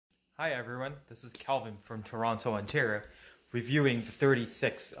Hi everyone, this is Kelvin from Toronto, Ontario, reviewing the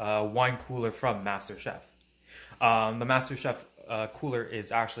 36 wine cooler from MasterChef. The MasterChef cooler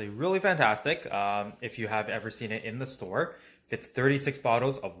is actually really fantastic. If you have ever seen it in the store, fits 36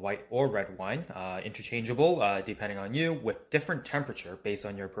 bottles of white or red wine, interchangeable depending on you, with different temperature based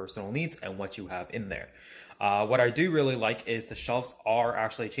on your personal needs and what you have in there. What I do really like is the shelves are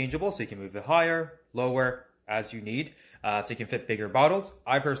actually changeable, so you can move it higher, lower, as you need, so you can fit bigger bottles.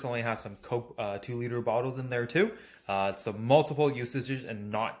 I personally have some Coke 2-liter bottles in there too, so multiple usages and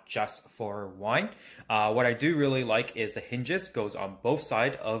not just for wine. What I do really like is the hinges goes on both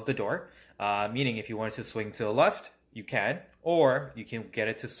sides of the door, meaning if you wanted to swing to the left, you can, or you can get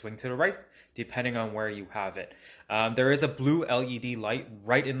it to swing to the right, depending on where you have it. There is a blue LED light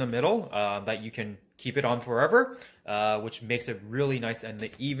right in the middle that you can keep it on forever, which makes it really nice in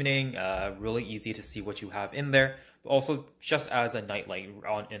the evening, really easy to see what you have in there, but also just as a nightlight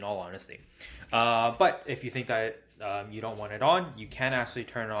in all honesty. But if you think that you don't want it on, you can actually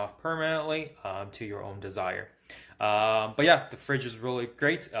turn it off permanently to your own desire. But yeah, the fridge is really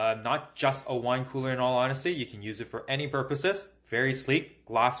great. Not just a wine cooler in all honesty, you can use it for any purposes. Very sleek,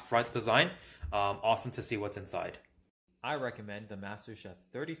 glass front design. Awesome to see what's inside. I recommend the MasterChef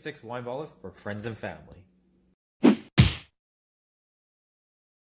 36 wine bottle for friends and family.